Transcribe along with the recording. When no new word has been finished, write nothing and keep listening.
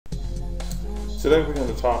Today we're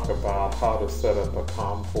going to talk about how to set up a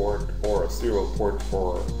COM port or a serial port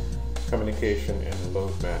for communication in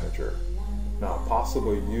Load Manager. Now,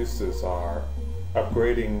 possible uses are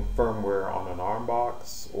upgrading firmware on an ARM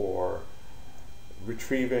box or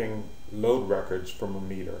retrieving load records from a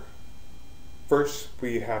meter. First,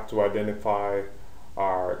 we have to identify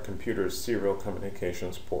our computer's serial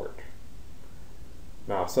communications port.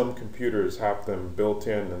 Now, some computers have them built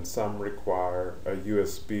in and some require a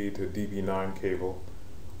USB to DB9 cable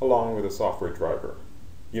along with a software driver.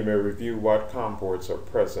 You may review what COM ports are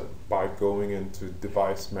present by going into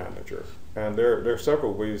Device Manager. And there are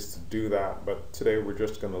several ways to do that, but today we're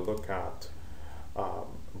just going to look at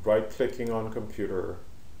right-clicking on computer,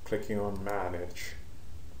 clicking on Manage,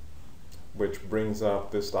 which brings up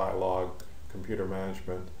this dialog, Computer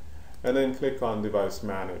Management, and then click on Device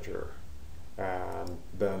Manager and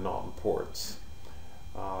then on Ports.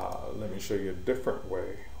 Let me show you a different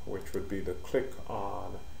way, which would be to click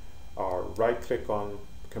on or right-click on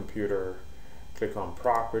Computer, click on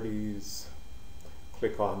Properties,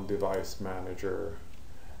 click on Device Manager,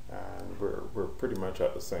 and we're pretty much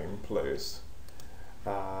at the same place.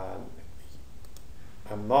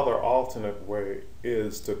 Another alternate way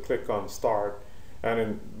is to click on Start,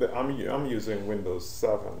 and I'm using Windows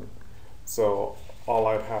 7, so all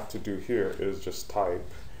I'd have to do here is just type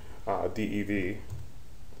dev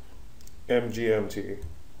mgmt.msc,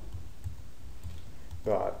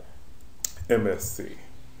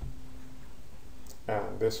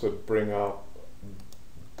 and this would bring up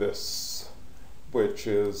this, which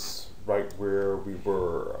is right where we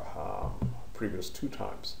were previous two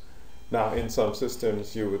times. Now, in some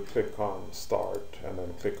systems you would click on Start and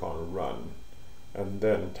then click on Run and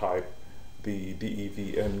then type the dev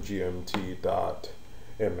mgmt.msc.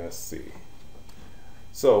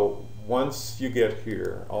 So once you get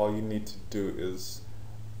here, all you need to do is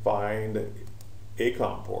find a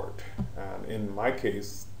COM port, and in my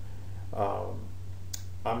case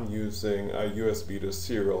I'm using a USB to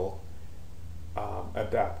serial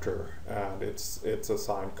adapter, and it's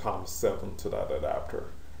assigned COM7 to that adapter.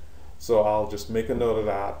 So I'll just make a note of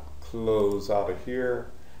that, close out of here,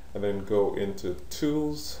 and then go into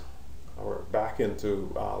Tools, or back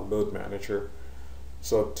into Load Manager.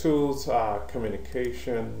 So Tools,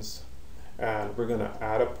 Communications, and we're going to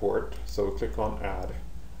add a port. So click on Add,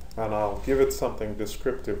 and I'll give it something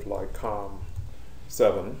descriptive like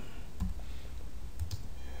COM7,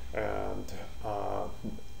 and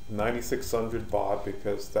 9600 baud,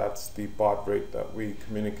 because that's the baud rate that we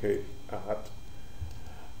communicate at.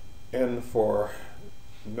 N for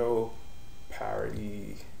no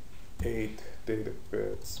parity, 8 data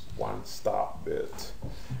bits, 1 stop bit,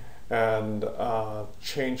 and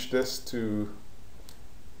change this to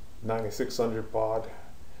 9600 baud.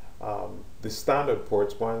 The standard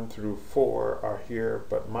ports 1 through 4 are here,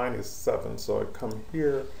 but mine is 7, so I come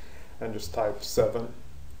here and just type 7,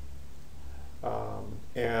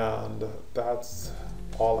 and that's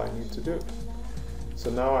all I need to do. So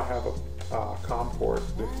now I have a COM port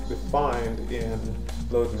defined in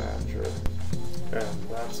Load Manager, and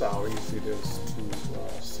that's how easy it is to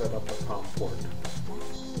set up a COM port.